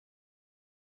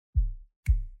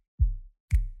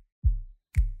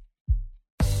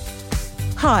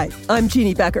Hi, I'm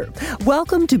Jeannie Becker.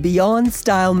 Welcome to Beyond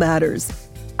Style Matters.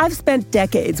 I've spent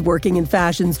decades working in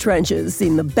fashion's trenches,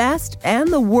 seen the best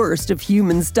and the worst of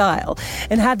human style,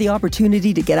 and had the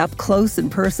opportunity to get up close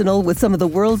and personal with some of the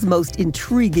world's most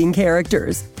intriguing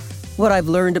characters. What I've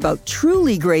learned about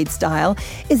truly great style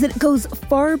is that it goes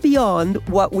far beyond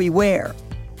what we wear.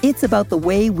 It's about the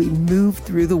way we move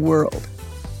through the world.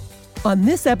 On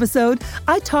this episode,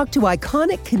 I talk to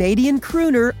iconic Canadian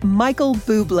crooner Michael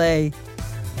Bublé.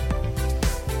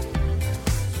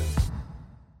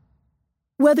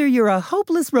 Whether you're a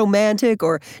hopeless romantic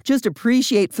or just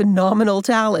appreciate phenomenal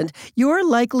talent, you're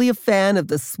likely a fan of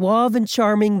the suave and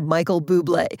charming Michael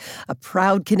Bublé, a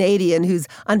proud Canadian whose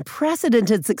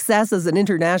unprecedented success as an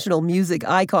international music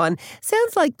icon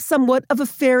sounds like somewhat of a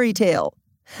fairy tale.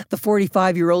 The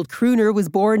 45-year-old crooner was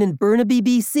born in Burnaby,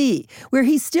 BC, where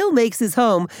he still makes his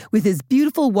home with his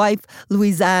beautiful wife,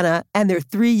 Louisanna, and their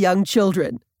 3 young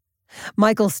children.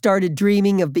 Michael started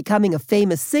dreaming of becoming a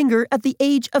famous singer at the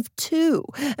age of 2,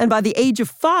 and by the age of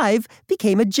 5,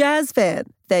 became a jazz fan,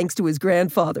 thanks to his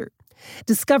grandfather.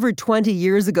 Discovered 20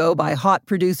 years ago by hot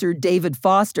producer David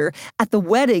Foster at the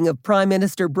wedding of Prime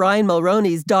Minister Brian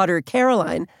Mulroney's daughter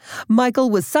Caroline, Michael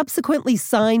was subsequently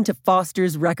signed to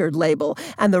Foster's record label,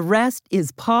 and the rest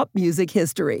is pop music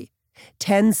history.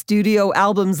 10 studio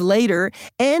albums later,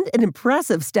 and an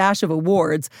impressive stash of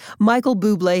awards, Michael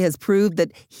Bublé has proved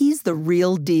that he's the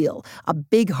real deal, a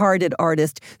big-hearted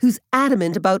artist who's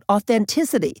adamant about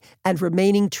authenticity and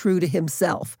remaining true to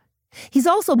himself. He's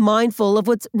also mindful of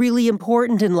what's really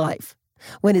important in life.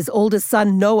 When his oldest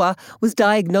son, Noah, was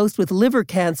diagnosed with liver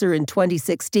cancer in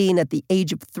 2016 at the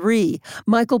age of 3,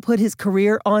 Michael put his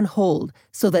career on hold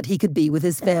so that he could be with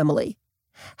his family.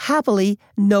 Happily,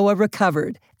 Noah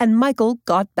recovered, and Michael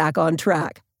got back on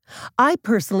track. I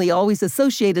personally always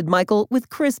associated Michael with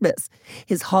Christmas.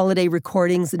 His holiday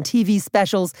recordings and TV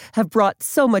specials have brought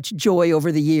so much joy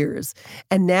over the years.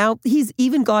 And now he's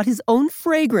even got his own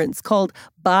fragrance called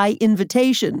By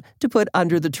Invitation to put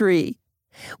under the tree.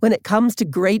 When it comes to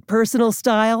great personal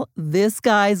style, this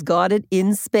guy's got it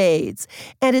in spades.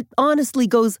 And it honestly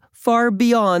goes far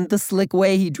beyond the slick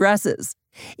way he dresses.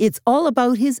 It's all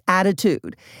about his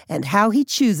attitude and how he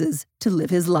chooses to live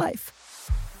his life.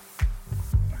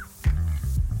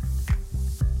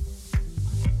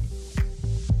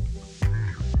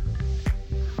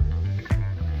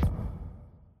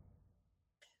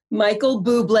 Michael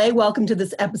Bublé, welcome to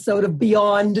this episode of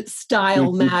Beyond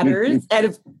Style Matters. And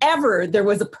if ever there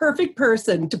was a perfect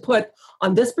person to put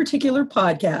on this particular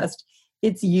podcast,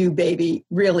 it's you, baby,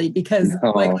 really, because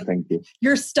Michael, thank you.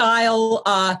 Your style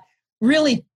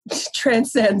really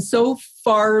transcends so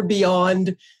far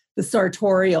beyond the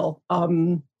sartorial.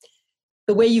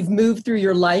 The way you've moved through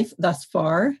your life thus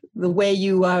far, the way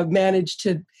you managed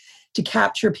to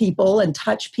capture people and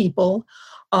touch people,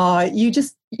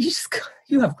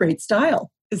 you have great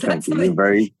style. Is that Thank you.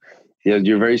 something?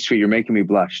 You're very sweet. You're making me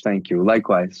blush. Thank you.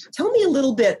 Likewise. Tell me a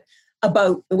little bit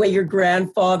about the way your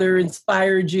grandfather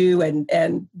inspired you,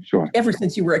 and Sure. Ever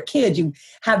since you were a kid, you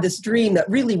had this dream that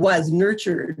really was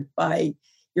nurtured by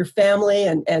your family,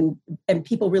 and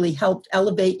people really helped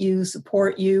elevate you,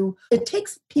 support you. It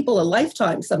takes people a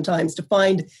lifetime sometimes to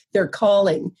find their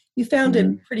calling. You found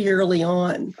it pretty early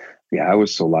on. Yeah, I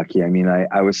was so lucky. I mean,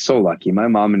 I was so lucky. My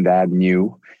mom and dad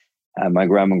knew, my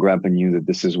grandma and grandpa knew that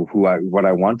this is what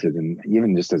I wanted. And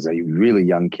even just as a really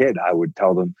young kid, I would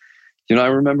tell them, I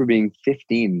remember being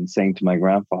 15 and saying to my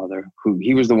grandfather,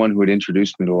 he was the one who had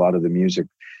introduced me to a lot of the music,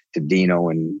 to Dino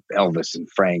and Elvis and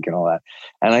Frank and all that.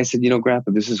 And I said,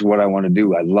 Grandpa, this is what I want to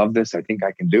do. I love this. I think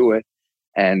I can do it.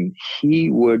 And he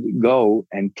would go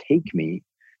and take me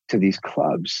to these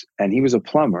clubs. And he was a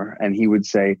plumber. And he would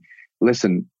say,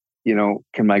 listen,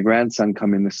 can my grandson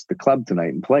come in the club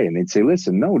tonight and play? And they'd say,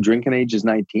 listen, no, drinking age is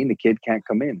 19. The kid can't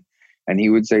come in. And he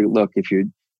would say, look, if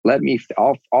you let me,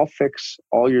 I'll fix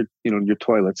all your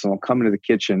toilets, and I'll come into the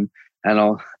kitchen, and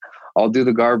I'll do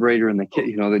the carburetor and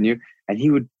and he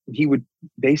would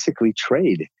basically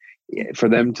trade for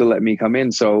them to let me come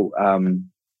in. So,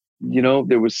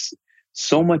 there was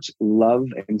so much love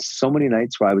and so many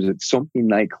nights where I was at so many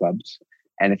nightclubs.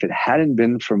 And if it hadn't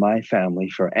been for my family,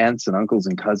 for aunts and uncles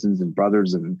and cousins and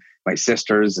brothers and my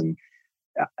sisters, and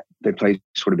the place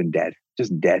would have been dead,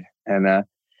 just dead. And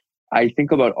I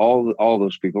think about all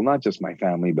those people, not just my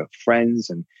family, but friends.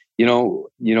 And,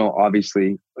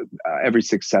 obviously every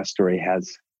success story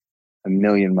has a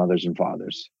million mothers and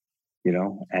fathers,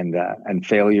 and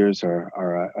failures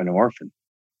are an orphan.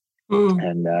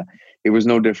 And it was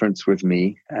no difference with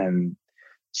me. And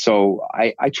so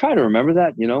I try to remember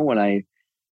that, when I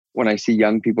when I see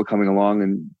young people coming along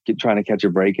and trying to catch a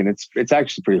break, and it's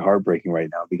actually pretty heartbreaking right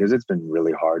now because it's been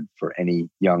really hard for any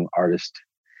young artist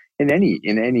in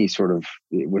any sort of,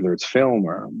 whether it's film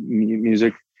or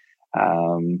music.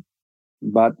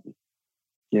 But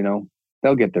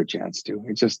they'll get their chance to.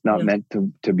 It's just not meant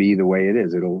to be the way it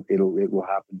is. It will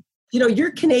happen.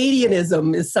 Your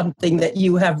Canadianism is something that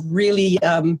you have really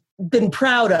been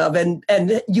proud of, and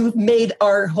you've made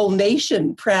our whole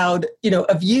nation proud,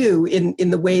 of you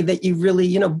in the way that you've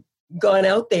really, gone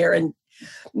out there and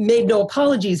made no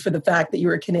apologies for the fact that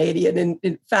you're a Canadian. And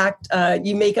in fact,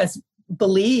 you make us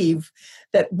believe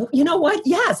that,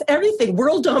 yes, everything,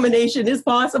 world domination is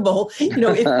possible,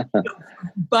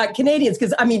 but Canadians,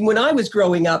 because when I was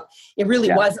growing up, it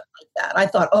really wasn't like that. I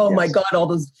thought, my God, all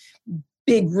those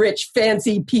big, rich,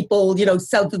 fancy people,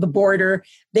 south of the border,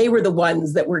 they were the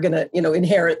ones that were going to,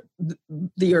 inherit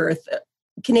the earth.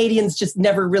 Canadians just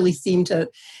never really seemed to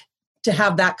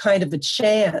have that kind of a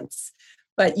chance.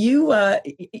 But you,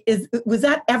 was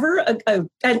that ever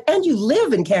and you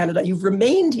live in Canada, you've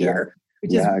remained here,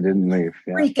 which is I didn't leave.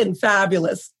 Yeah. Freaking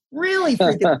fabulous. Really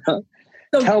freaking fabulous.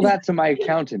 So, tell that to my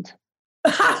accountant.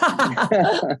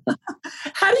 How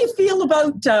do you feel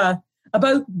about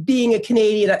being a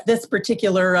Canadian at this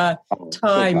particular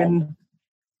time?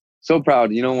 So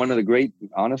proud. One of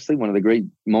the great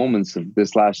moments of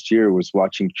this last year was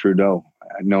watching Trudeau,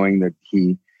 knowing that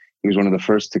he was one of the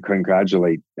first to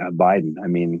congratulate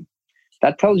Biden.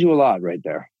 That tells you a lot right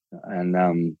there.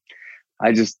 And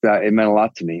I just, it meant a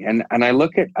lot to me. And I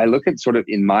look at sort of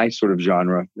in my sort of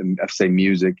genre of, say,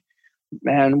 music,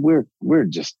 man, we're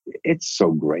just, it's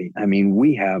so great.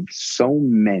 We have so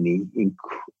many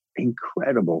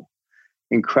incredible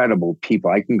people.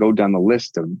 I can go down the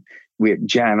list of, we have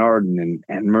Jan Arden and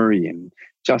Anne Murray and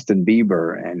Justin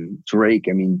Bieber and Drake.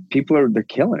 They're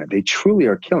killing it. They truly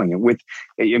are killing it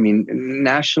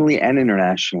nationally and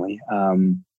internationally.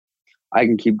 I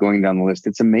can keep going down the list.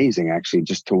 It's amazing actually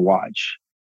just to watch.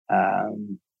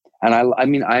 And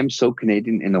I'm so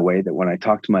Canadian in a way that when I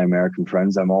talk to my American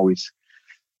friends, I'm always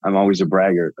a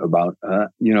braggart about,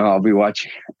 I'll be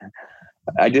watching.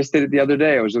 I just did it the other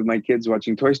day. I was with my kids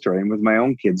watching Toy Story, and with my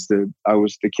own kids,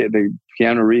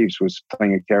 Keanu Reeves was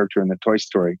playing a character in the Toy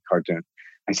Story cartoon.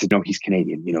 I said, no, he's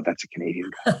Canadian. That's a Canadian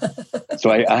guy.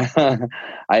 So I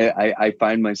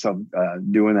find myself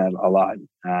doing that a lot.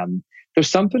 There's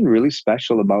something really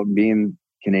special about being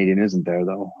Canadian, isn't there,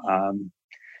 though?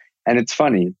 And it's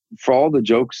funny, for all the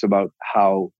jokes about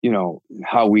how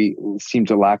we seem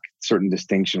to lack certain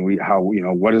distinction,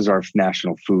 what is our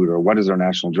national food or what is our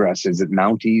national dress? Is it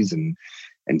Mounties and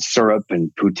syrup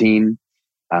and poutine?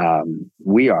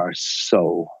 We are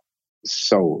so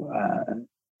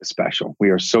special.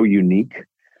 We are so unique.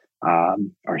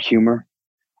 Our humor,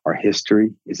 our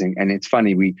history and it's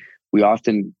funny, we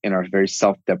often in our very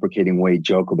self-deprecating way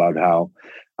joke about how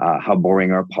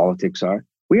boring our politics are.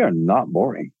 We are not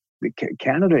boring.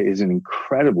 Canada is an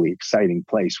incredibly exciting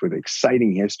place with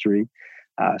exciting history.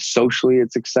 Socially,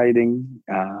 it's exciting.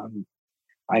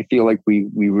 I feel like we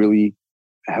really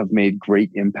have made great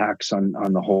impacts on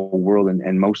the whole world,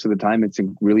 and most of the time it's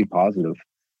really positive.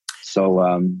 So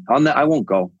on that, I won't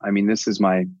go. This is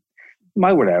why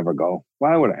would I ever go?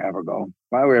 Why would I ever go?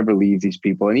 Why would I ever leave these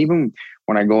people? And even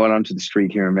when I go out onto the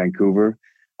street here in Vancouver,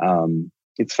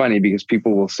 it's funny because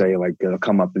people will say, like, they'll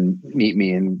come up and meet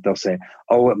me and they'll say,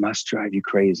 oh, it must drive you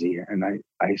crazy. And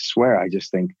I swear, I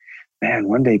just think, man,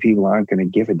 one day people aren't going to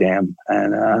give a damn.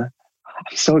 And I'm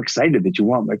so excited that you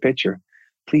want my picture.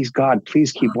 Please, God,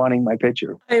 please keep wanting my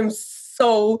picture. I am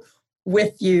so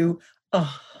with you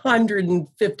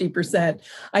 150%.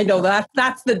 I know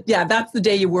that's the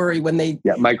day you worry when they.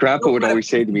 Yeah, my grandpa would always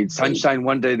say to me, sunshine,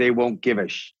 one day they won't give a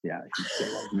sh. Yeah, he'd say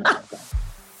that.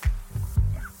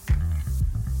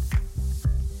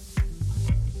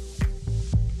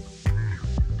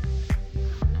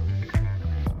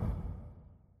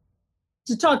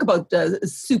 To talk about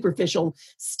superficial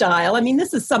style,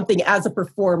 this is something as a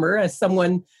performer, as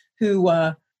someone who,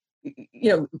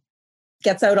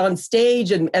 gets out on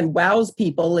stage and wows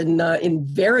people in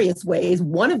various ways.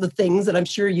 One of the things that I'm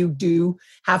sure you do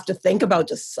have to think about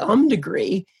to some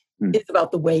degree is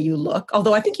about the way you look.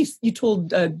 Although I think you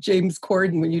told James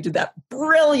Corden when you did that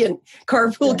brilliant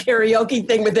carpool karaoke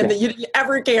thing with him that you didn't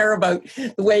ever care about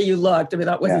the way you looked.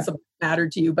 That wasn't something that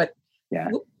mattered to you. But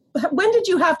when did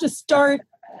you have to start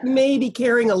maybe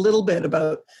caring a little bit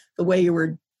about the way you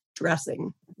were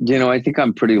dressing? I think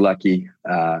I'm pretty lucky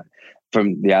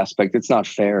from the aspect. It's not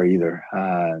fair either.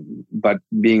 But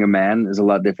being a man is a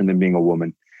lot different than being a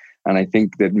woman. And I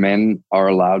think that men are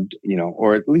allowed,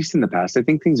 or at least in the past, I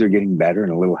think things are getting better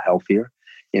and a little healthier.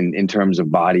 in terms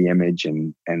of body image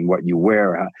and what you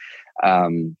wear.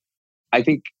 I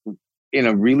think in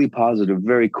a really positive,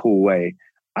 very cool way,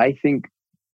 I think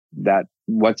that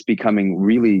what's becoming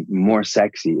really more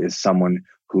sexy is someone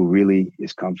who really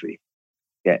is comfy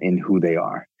in who they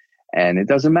are. And it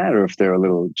doesn't matter if they're a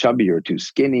little chubby or too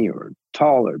skinny or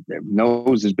tall or their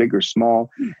nose is big or small.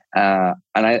 And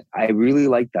I really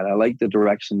like that. I like the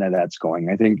direction that that's going.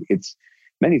 I think it's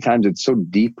many times it's so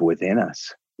deep within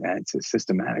us. It's a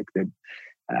systematic that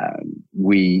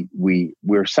we're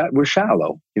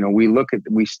shallow. You know, we look at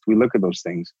those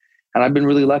things. And I've been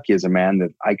really lucky as a man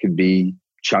that I could be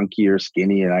chunky or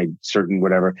skinny and I certain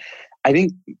whatever. I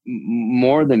think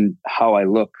more than how I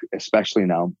look, especially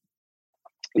now,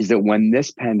 is that when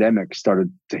this pandemic started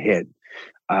to hit,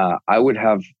 I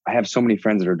have so many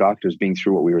friends that are doctors being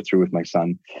through what we were through with my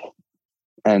son.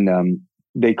 And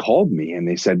they called me and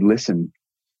they said, listen,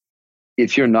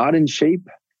 if you're not in shape,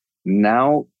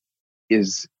 now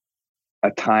is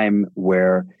a time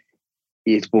where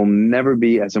it will never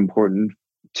be as important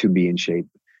to be in shape,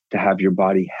 to have your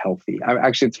body healthy.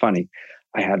 Actually, it's funny.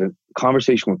 I had a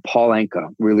conversation with Paul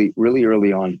Anka really, really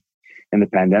early on in the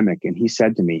pandemic. And he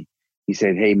said to me, he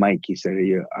said, hey, Mike, he said,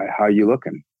 how are you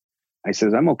looking? I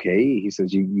said, I'm okay. He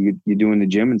says, you doing the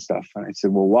gym and stuff. And I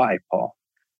said, well, why, Paul?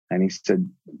 And he said,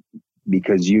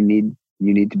 because you need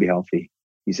to be healthy.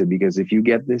 He said, because if you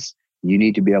get this, you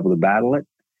need to be able to battle it.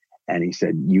 And he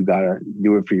said, you got to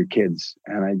do it for your kids.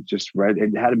 And I just read,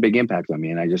 it had a big impact on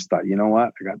me. And I just thought, you know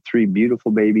what? I got 3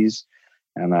 beautiful babies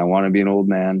and I want to be an old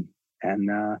man. And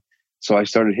so I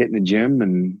started hitting the gym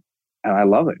and I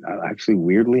love it. Actually,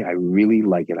 weirdly, I really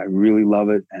like it. I really love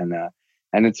it.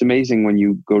 And it's amazing when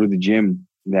you go to the gym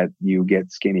that you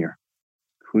get skinnier.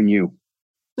 Who knew?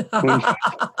 Well,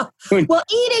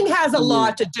 eating has a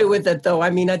lot to do with it, though.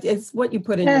 I mean, it's what you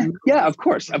put in your mouth. Yeah, of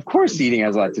course. Of course, eating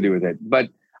has a lot to do with it. But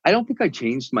I don't think I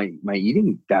changed my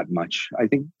eating that much. I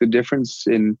think the difference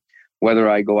in whether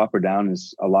I go up or down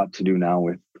is a lot to do now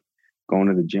with going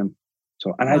to the gym.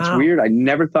 So, and It's weird. I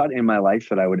never thought in my life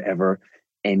that I would ever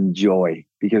enjoy,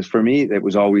 because for me, it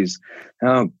was always,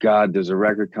 oh God, there's a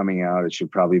record coming out. It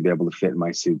should probably be able to fit in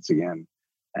my suits again.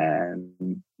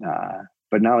 And,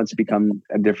 but now it's become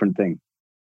a different thing.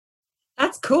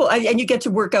 That's cool. And you get to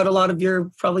work out a lot of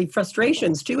your probably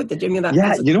frustrations too at the gym.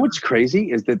 Yeah. You know what's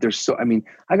crazy is that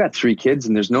I got 3 kids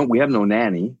and we have no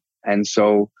nanny. And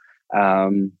so,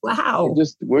 wow,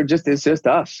 it's just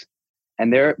us.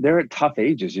 And they're at tough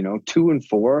ages, 2 and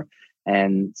 4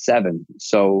 and 7.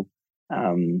 So,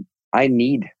 I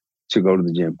need to go to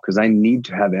the gym because I need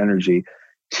to have energy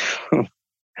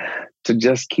to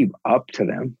just keep up to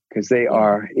them, because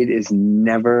it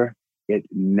never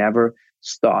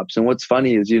stops. And what's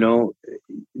funny is,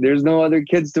 there's no other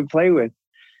kids to play with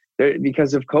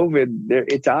because of COVID.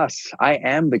 It's us. I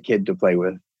am the kid to play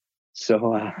with.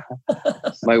 So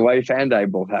my wife and I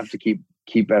both have to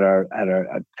keep at our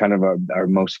kind of our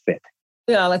most fit.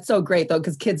 Yeah, that's so great though,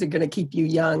 because kids are going to keep you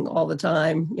young all the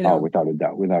time. Oh, without a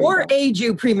doubt, or age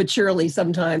you prematurely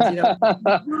sometimes.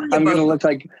 I'm going to look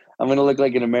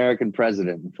like an American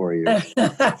president in 4 years.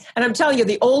 And I'm telling you,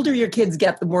 the older your kids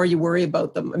get, the more you worry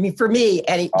about them. I mean, for me,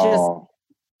 and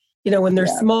when they're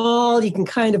small, you can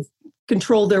kind of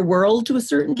control their world to a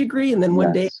certain degree, and then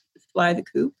one day fly the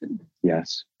coop.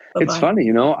 Yes, bye-bye. It's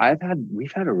funny,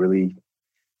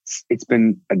 it's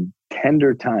been a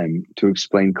tender time to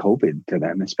explain COVID to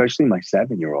them, especially my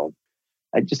 7-year-old.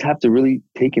 I just have to really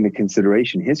take into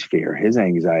consideration his fear, his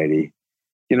anxiety.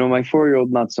 My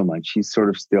 4-year-old, not so much. He's sort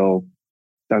of still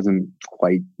doesn't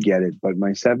quite get it. But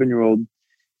my 7-year-old,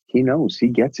 he knows, he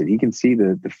gets it. He can see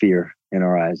the fear in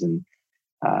our eyes and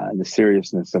the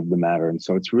seriousness of the matter. And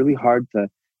so it's really hard to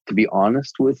be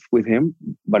honest with him,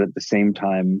 but at the same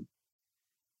time,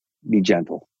 be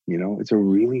gentle. It's a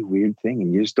really weird thing,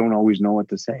 and you just don't always know what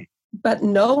to say. But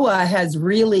Noah has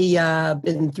really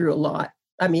been through a lot.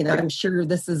 I mean, I'm sure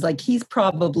this is he's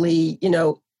probably,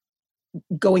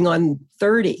 going on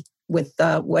 30 with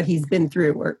what he's been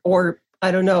through, or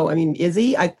I don't know. I mean, is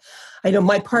he? I know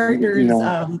my partner's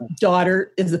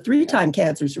daughter is a 3-time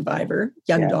cancer survivor,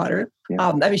 young daughter. Yeah.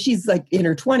 I mean, she's in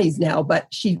her 20s now, but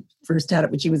she first had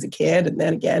it when she was a kid, and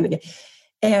then again.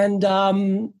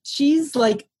 And she's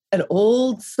like an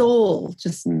old soul,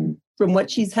 just from what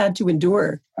she's had to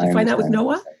endure. Did you find that with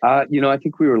Noah? I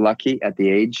think we were lucky at the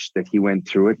age that he went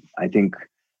through it. I think,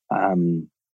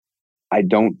 I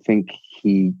don't think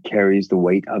he carries the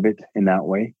weight of it in that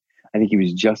way. I think he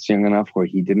was just young enough where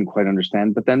he didn't quite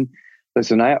understand. But then,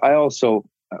 listen, I also,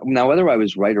 now whether I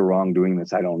was right or wrong doing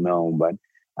this, I don't know. But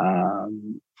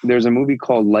there's a movie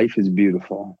called Life is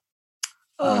Beautiful,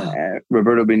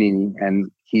 Roberto Benigni,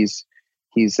 and he's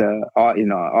he's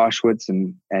Auschwitz,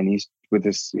 and he's with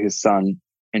his son,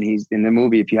 and he's in the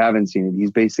movie. If you haven't seen it,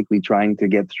 he's basically trying to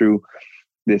get through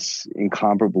this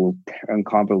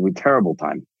incomparably terrible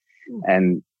time,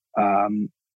 and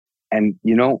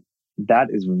that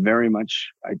is very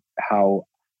much how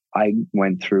I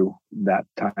went through that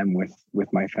time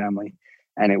with my family,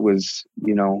 and it was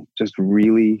just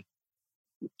really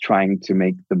trying to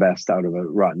make the best out of a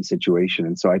rotten situation.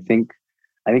 And so I think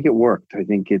it worked. I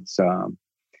think it's and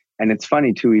it's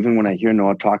funny too, even when I hear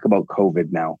Noah talk about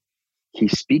COVID now, he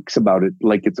speaks about it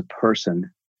like it's a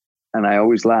person. And I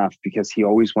always laugh because he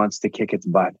always wants to kick its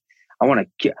butt. I'm going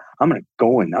to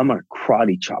go and I'm going to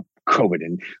karate chop COVID,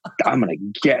 and I'm going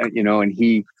to get, and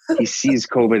he sees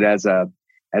COVID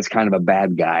as kind of a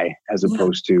bad guy as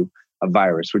opposed to a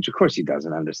virus, which of course he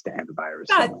doesn't understand the virus.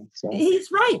 Yeah, so. He's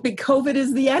right, but COVID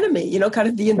is the enemy, kind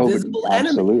of the invisible enemy.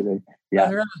 Absolutely.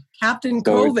 Yeah. Captain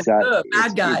So COVID,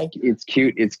 bad guy. It's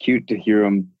cute. It's cute to hear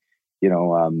him,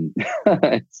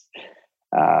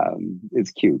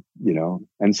 it's cute,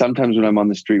 and sometimes when I'm on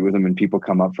the street with him and people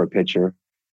come up for a picture,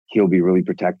 he'll be really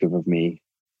protective of me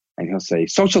and he'll say,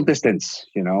 social distance,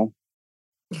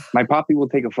 my poppy will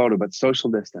take a photo, but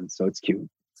social distance. So it's cute.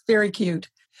 It's very cute.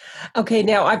 Okay,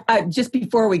 now I just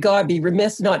before we go, I'd be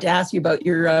remiss not to ask you about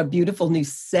your beautiful new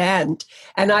scent.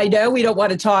 And I know we don't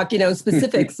want to talk,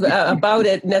 specifics about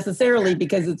it necessarily,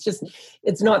 because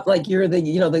it's not like you're the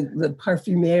the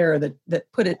parfumeur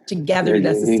that put it together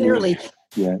necessarily.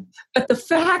 Yeah. But the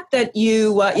fact that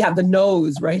you, the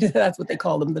nose, right? That's what they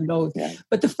call them, the nose. Yeah.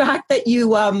 But the fact that you,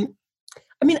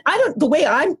 the way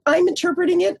I'm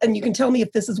interpreting it, and you can tell me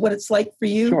if this is what it's like for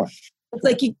you. Sure. It's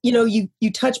like,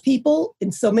 you touch people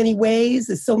in so many ways.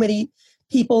 There's so many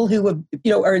people who have,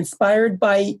 are inspired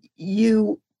by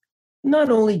you, not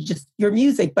only just your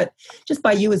music, but just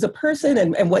by you as a person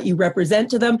and what you represent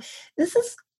to them. This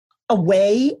is a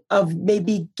way of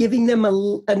maybe giving them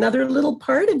another little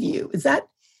part of you. Is that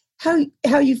how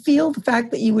you feel? The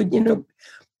fact that you would,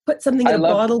 put something in a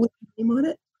bottle with your name on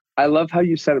it? I love how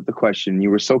you set up the question. You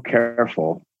were so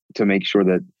careful to make sure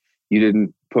that you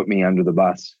didn't put me under the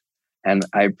bus. And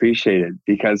I appreciate it,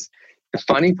 because the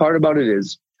funny part about it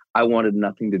is I wanted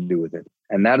nothing to do with it.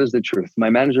 And that is the truth.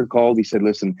 My manager called. He said,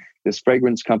 listen, this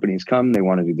fragrance company has come. They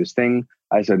want to do this thing.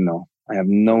 I said, no, I have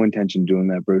no intention of doing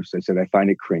that, Bruce. I said, I find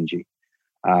it cringy.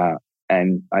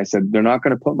 And I said, they're not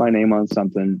going to put my name on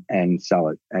something and sell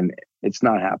it. And it's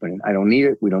not happening. I don't need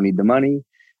it. We don't need the money.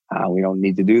 We don't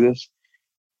need to do this.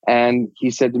 And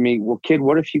he said to me, well, kid,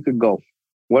 what if you could go?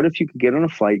 What if you could get on a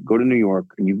flight, go to New York,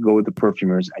 and you go with the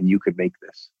perfumers and you could make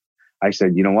this? I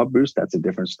said, you know what, Bruce, that's a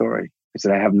different story. I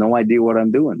said, I have no idea what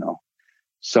I'm doing though.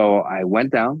 So I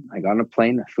went down, I got on a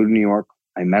plane, I flew to New York,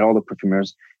 I met all the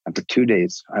perfumers, and for 2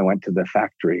 days, I went to the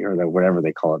factory, or the whatever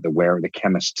they call it, the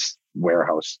chemist's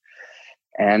warehouse.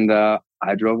 And I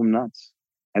drove them nuts.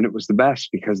 And it was the best,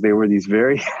 because they were these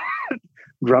very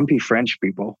grumpy French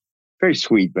people, very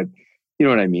sweet, but you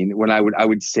know what I mean? When I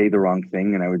would say the wrong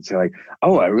thing, and I would say like,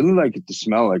 oh, I really like it to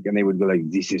smell like, and they would go like,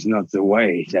 this is not the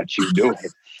way that you do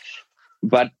it.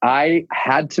 But I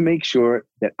had to make sure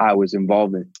that I was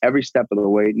involved in every step of the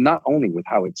way, not only with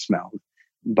how it smelled,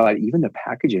 but even the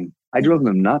packaging. I drove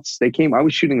them nuts. I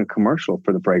was shooting a commercial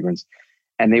for the fragrance,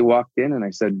 and they walked in and I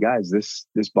said, guys,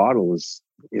 this bottle is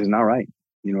not right.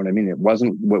 You know what I mean? It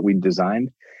wasn't what we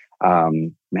designed.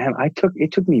 Man,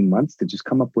 it took me months to just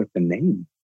come up with the name.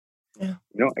 Yeah.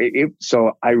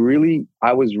 So I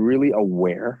was really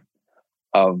aware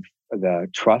of the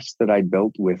trust that I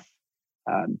built with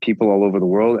people all over the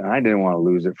world, and I didn't want to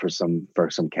lose it for some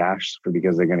cash,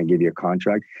 because they're going to give you a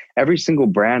contract. Every single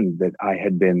brand that I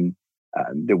had been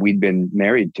that we'd been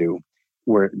married to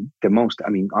were the most. I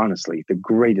mean, honestly, the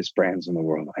greatest brands in the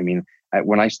world. I mean,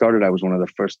 when I started, I was one of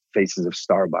the first faces of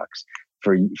Starbucks.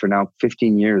 For now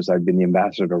 15 years, I've been the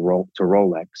ambassador to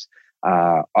Rolex.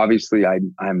 Obviously,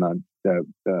 I'm the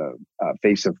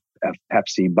face of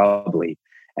Pepsi, Bubbly,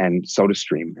 and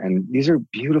SodaStream, and these are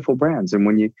beautiful brands. And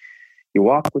when you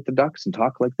walk with the ducks and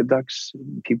talk like the ducks,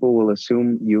 people will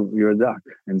assume you're a duck.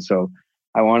 And so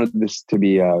I wanted this to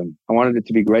be I wanted it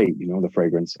to be great, the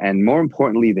fragrance. And more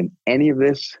importantly than any of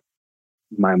this,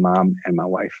 my mom and my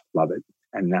wife love it.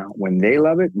 And now when they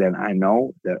love it, then I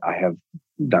know that I have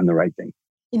done the right thing.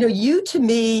 You to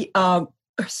me are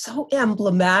so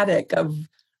emblematic of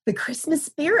the Christmas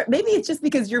spirit. Maybe it's just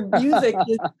because your music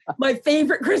is my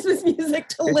favorite Christmas music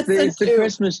to listen to. It's the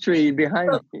Christmas tree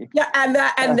behind me. Yeah, and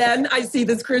then I see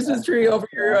this Christmas tree over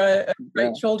your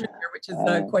right shoulder here, which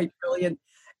is quite brilliant.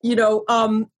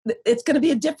 It's going to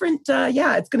be a different,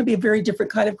 it's going to be a very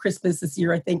different kind of Christmas this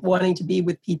year, I think, wanting to be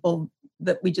with people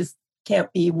that we just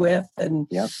can't be with. And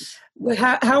Yep.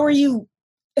 how are you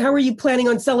planning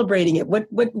on celebrating it? What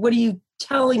are you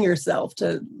telling yourself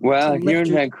to Well, lift here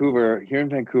in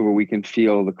Vancouver, we can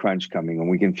feel the crunch coming, and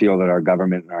we can feel that our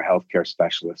government and our healthcare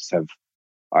specialists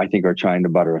I think, are trying to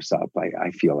butter us up.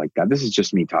 I feel like that. This is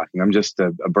just me talking. I'm just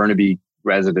a Burnaby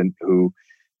resident who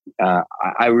I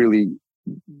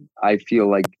feel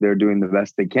like they're doing the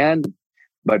best they can,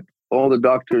 but all the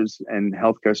doctors and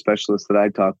healthcare specialists that I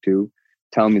talk to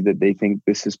tell me that they think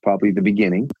this is probably the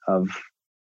beginning of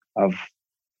a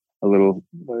little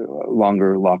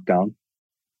longer lockdown.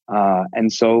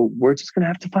 And so we're just going to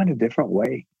have to find a different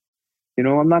way.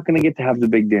 I'm not going to get to have the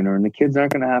big dinner, and the kids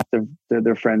aren't going to have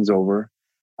their friends over.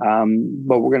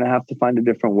 But we're going to have to find a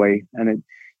different way. And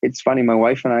it's funny. My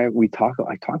wife and I talk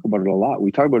about it a lot.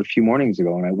 We talked about it a few mornings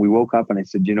ago, and we woke up and I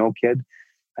said, kid,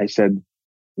 I said,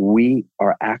 we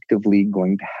are actively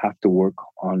going to have to work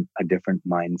on a different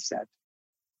mindset.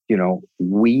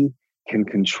 We can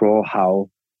control how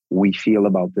we feel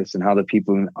about this and how the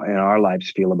people in our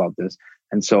lives feel about this.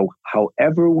 And so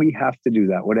however we have to do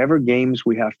that, whatever games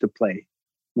we have to play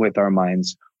with our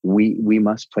minds, we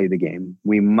must play the game.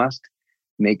 We must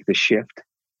make the shift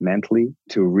mentally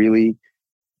to really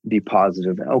be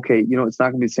positive. Okay, it's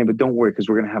not going to be the same, but don't worry, because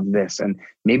we're going to have this, and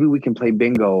maybe we can play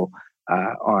bingo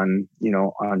on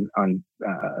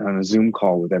a Zoom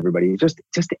call with everybody. Just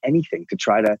anything to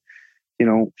try to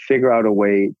figure out a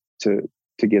way to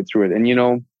get through it.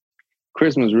 And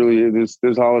Christmas really, this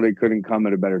holiday couldn't come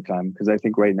at a better time, because I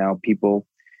think right now people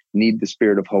need the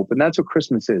spirit of hope, and that's what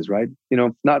Christmas is, right?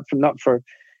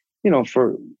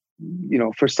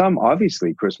 For some,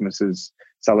 obviously, Christmas is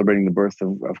celebrating the birth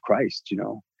of Christ,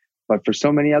 but for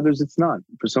so many others, it's not.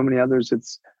 For so many others,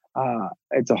 it's a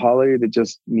holiday that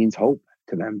just means hope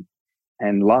to them,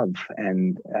 and love,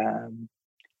 and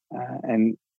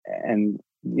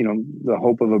the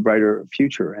hope of a brighter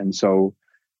future. And so,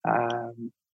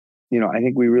 I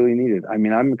think we really need it. I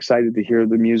mean, I'm excited to hear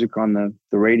the music on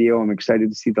the radio. I'm excited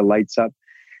to see the lights up,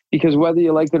 because whether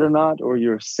you like it or not, or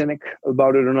you're a cynic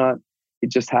about it or not, it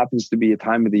just happens to be a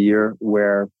time of the year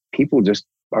where people just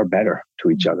are better to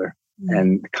each other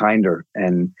and kinder.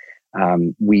 And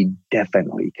we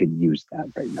definitely could use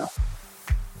that right now.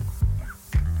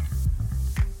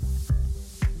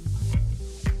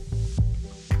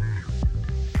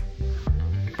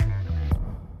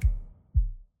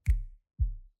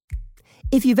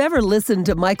 If you've ever listened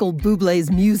to Michael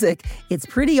Bublé's music, it's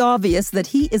pretty obvious that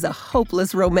he is a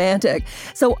hopeless romantic.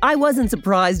 So I wasn't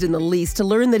surprised in the least to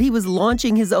learn that he was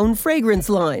launching his own fragrance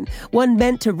line, one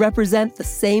meant to represent the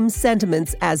same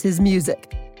sentiments as his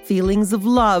music: feelings of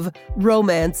love,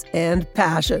 romance, and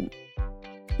passion.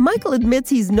 Michael admits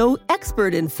he's no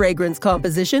expert in fragrance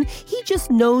composition. He just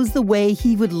knows the way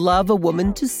he would love a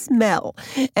woman to smell.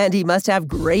 And he must have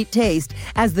great taste,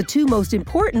 as the two most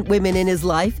important women in his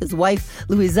life, his wife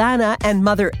Louisanna and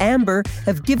mother Amber,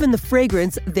 have given the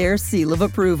fragrance their seal of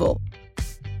approval.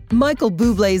 Michael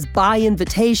Bublé's by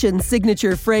invitation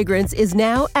signature fragrance is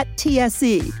now at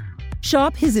TSC.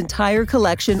 Shop his entire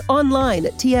collection online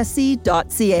at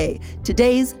tsc.ca.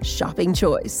 Today's shopping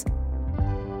choice.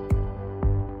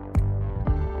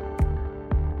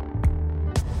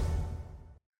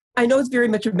 I know it's very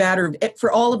much a matter of,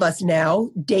 for all of us now,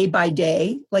 day by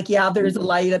day. Like, there's a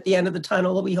light at the end of the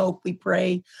tunnel. We hope, we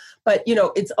pray. But,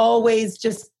 it's always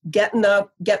just getting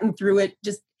up, getting through it.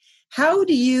 Just how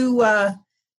do you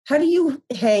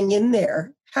hang in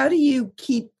there? How do you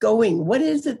keep going? What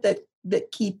is it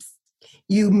that keeps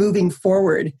you moving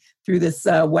forward through this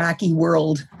wacky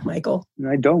world, Michael?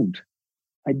 I don't.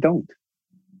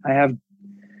 I have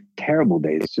terrible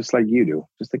days, just like you do,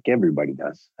 just like everybody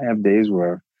does. I have days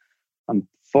where I'm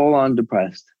full on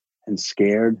depressed and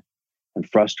scared and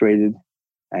frustrated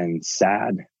and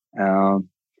sad. I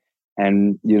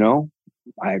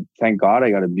thank God I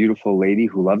got a beautiful lady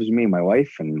who loves me, my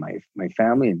wife and my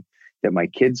family, and that my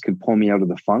kids could pull me out of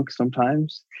the funk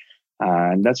sometimes.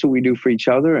 And that's what we do for each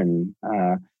other. And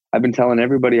I've been telling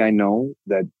everybody I know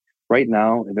that right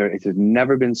now, it has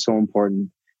never been so important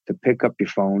to pick up your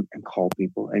phone and call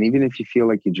people. And even if you feel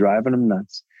like you're driving them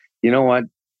nuts, you know what?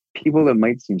 People that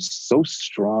might seem so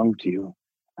strong to you,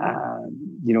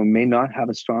 may not have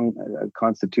a strong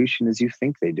constitution as you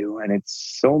think they do. And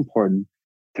it's so important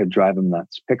to drive them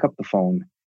nuts. Pick up the phone.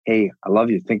 Hey, I love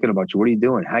you. Thinking about you. What are you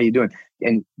doing? How are you doing?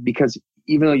 And because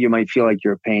even though you might feel like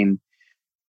you're a pain,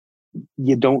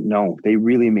 you don't know. They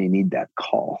really may need that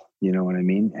call. You know what I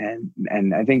mean?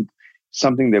 And I think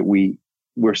something that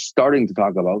we're starting to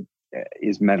talk about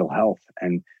is mental health.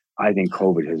 And I think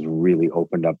COVID has really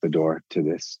opened up the door to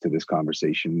this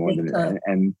conversation more than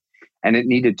and it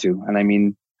needed to. And I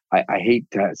mean, I hate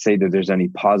to say that there's any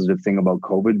positive thing about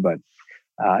COVID, but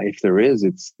if there is,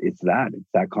 it's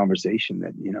that conversation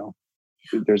that,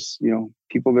 there's,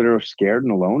 people that are scared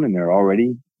and alone, and they're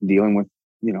already dealing with,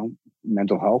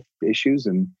 mental health issues,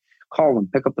 and call them,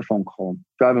 pick up the phone, call them,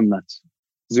 drive them nuts,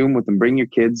 Zoom with them, bring your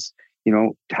kids,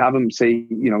 have them say,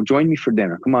 join me for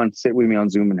dinner. Come on, sit with me on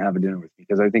Zoom and have a dinner with me.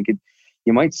 Because I think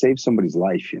you might save somebody's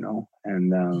life,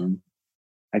 and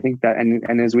I think that,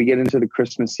 and as we get into the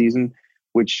Christmas season,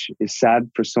 which is sad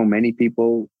for so many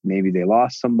people, maybe they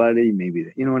lost somebody,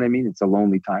 you know what I mean? It's a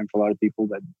lonely time for a lot of people,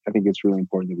 that I think it's really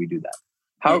important that we do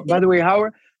that. By the way, how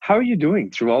are you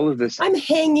doing through all of this? I'm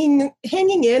hanging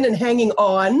in and hanging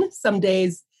on some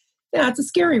days. Yeah, it's a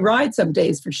scary ride some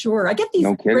days for sure. I get these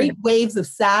great waves of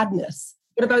sadness.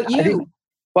 What about you?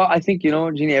 I think,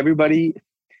 Jeannie, everybody,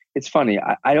 it's funny.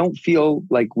 I don't feel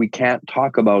like we can't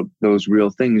talk about those real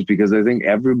things, because I think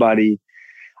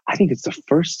it's the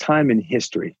first time in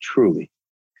history, truly,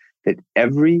 that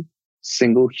every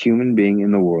single human being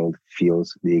in the world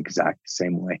feels the exact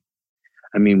same way.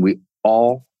 I mean, we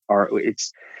all are.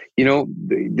 It's,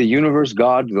 the universe,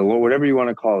 God, the Lord, whatever you want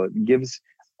to call it, gives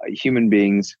human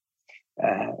beings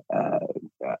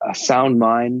a sound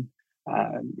mind,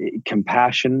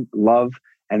 compassion, love.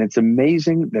 And it's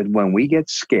amazing that when we get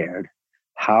scared,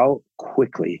 how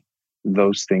quickly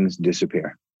those things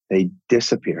disappear. They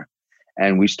disappear.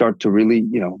 And we start to really,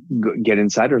 get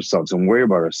inside ourselves and worry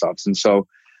about ourselves. And so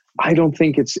I don't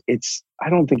think it's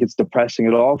depressing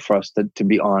at all for us to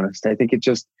be honest. I think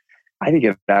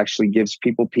it actually gives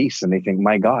people peace, and they think,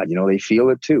 my God, they feel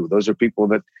it too. Those are people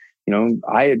that,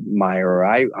 I admire, or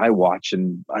I watch,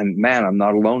 and man, I'm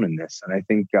not alone in this. And I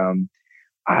think,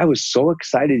 I was so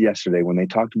excited yesterday when they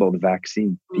talked about the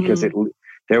vaccine, because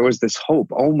there was this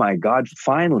hope. Oh my God,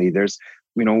 finally there's,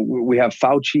 we have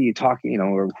Fauci talking,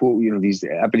 or these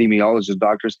epidemiologists,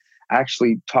 doctors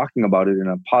actually talking about it in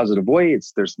a positive way.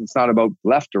 It's not about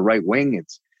left or right wing.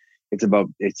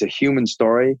 It's a human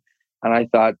story. And I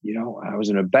thought, I was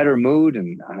in a better mood,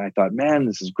 and I thought, man,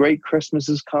 this is great. Christmas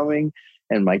is coming,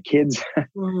 and my kids, are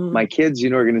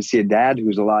going to see a dad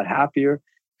who's a lot happier.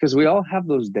 Because we all have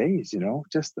those days,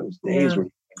 just those days where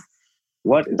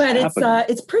what is happening? But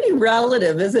it's pretty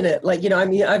relative, isn't it? Like,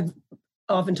 I've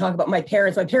often talk about my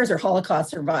parents. My parents are Holocaust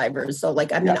survivors. So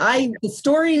the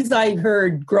stories I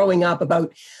heard growing up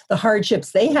about the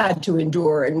hardships they had to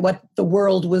endure and what the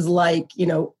world was like,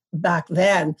 back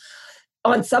then.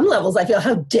 On some levels, I feel,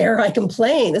 how dare I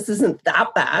complain? This isn't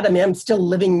that bad. I mean, I'm still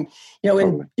living,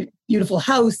 in a beautiful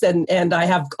house, and I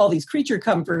have all these creature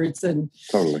comforts, and,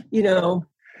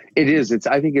 It is.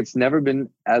 I think it's never been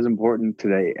as important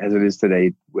today as it is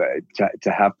today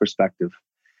to have perspective.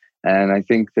 And I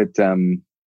think that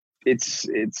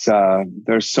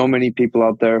there's so many people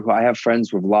out there who I have friends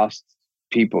who have lost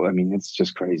people. I mean, it's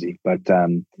just crazy. But,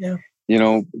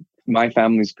 my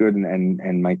family's good,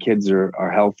 and my kids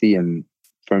are healthy. And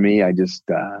for me, I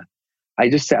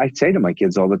say to my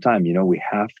kids all the time, we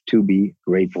have to be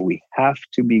grateful. We have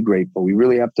to be grateful. We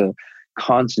really have to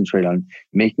concentrate on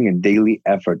making a daily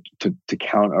effort to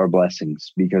count our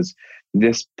blessings, because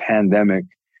this pandemic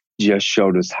just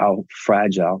showed us how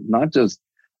fragile not just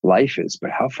life is,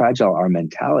 but how fragile our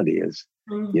mentality is.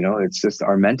 It's just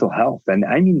our mental health. And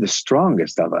I mean, the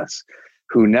strongest of us,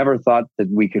 who never thought that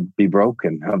we could be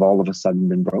broken, have all of a sudden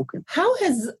been broken. How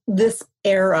has this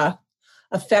era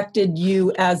affected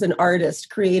you as an artist,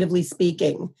 creatively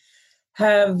speaking?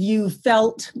 Have you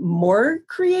felt more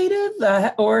creative,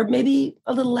 or maybe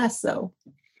a little less so?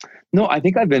 No, I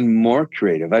think I've been more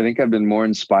creative. I think I've been more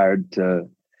inspired to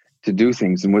do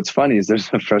things. And what's funny is there's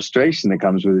a frustration that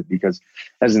comes with it, because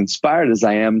as inspired as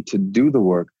I am to do the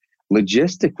work,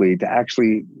 logistically, to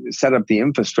actually set up the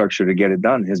infrastructure to get it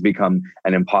done has become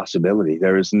an impossibility.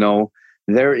 There is no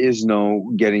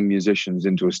getting musicians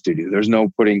into a studio. There's no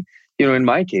putting, in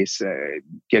my case,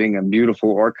 getting a beautiful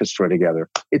orchestra together.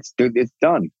 It's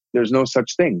done. There's no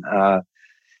such thing.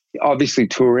 Obviously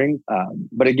touring,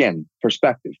 but again,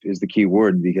 perspective is the key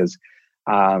word, because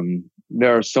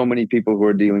there are so many people who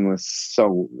are dealing with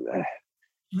so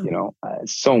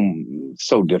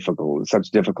difficult, such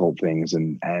difficult things.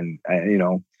 And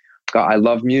I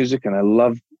love music, and I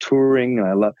love touring,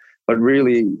 and but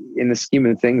really in the scheme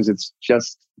of things, it's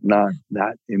just not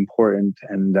that important.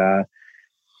 And,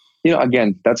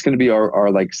 again, that's going to be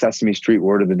our like Sesame Street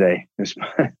word of the day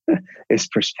is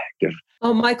perspective.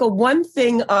 Oh, Michael, one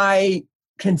thing I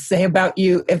can say about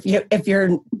you, if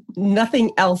you're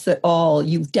nothing else at all,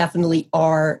 you definitely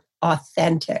are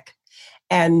authentic.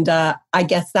 And I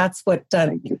guess that's what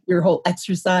your whole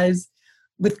exercise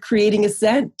with creating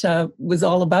Ascent was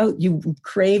all about. You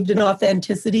craved an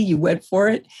authenticity. You went for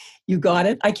it. You got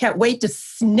it. I can't wait to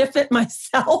sniff it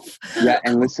myself. Yeah,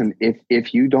 and listen,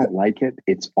 if you don't like it,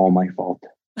 it's all my fault.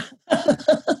 It's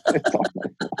all my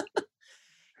fault.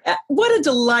 What a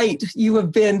delight you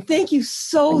have been. Thank you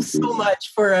so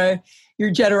much for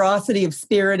your generosity of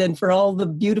spirit and for all the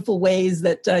beautiful ways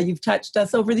that you've touched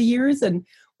us over the years. And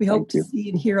we hope to see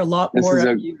and hear a lot more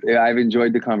of you. I've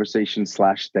enjoyed the conversation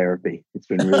 / therapy. It's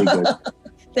been really good.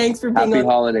 Thanks for being Happy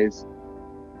holidays.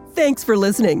 Thanks for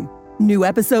listening. New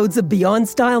episodes of Beyond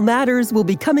Style Matters will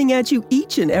be coming at you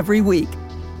each and every week.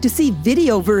 To see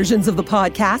video versions of the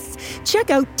podcasts,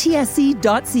 check out tsc.ca/Style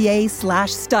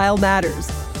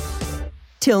Matters.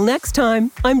 Till next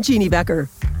time, I'm Jeannie Becker.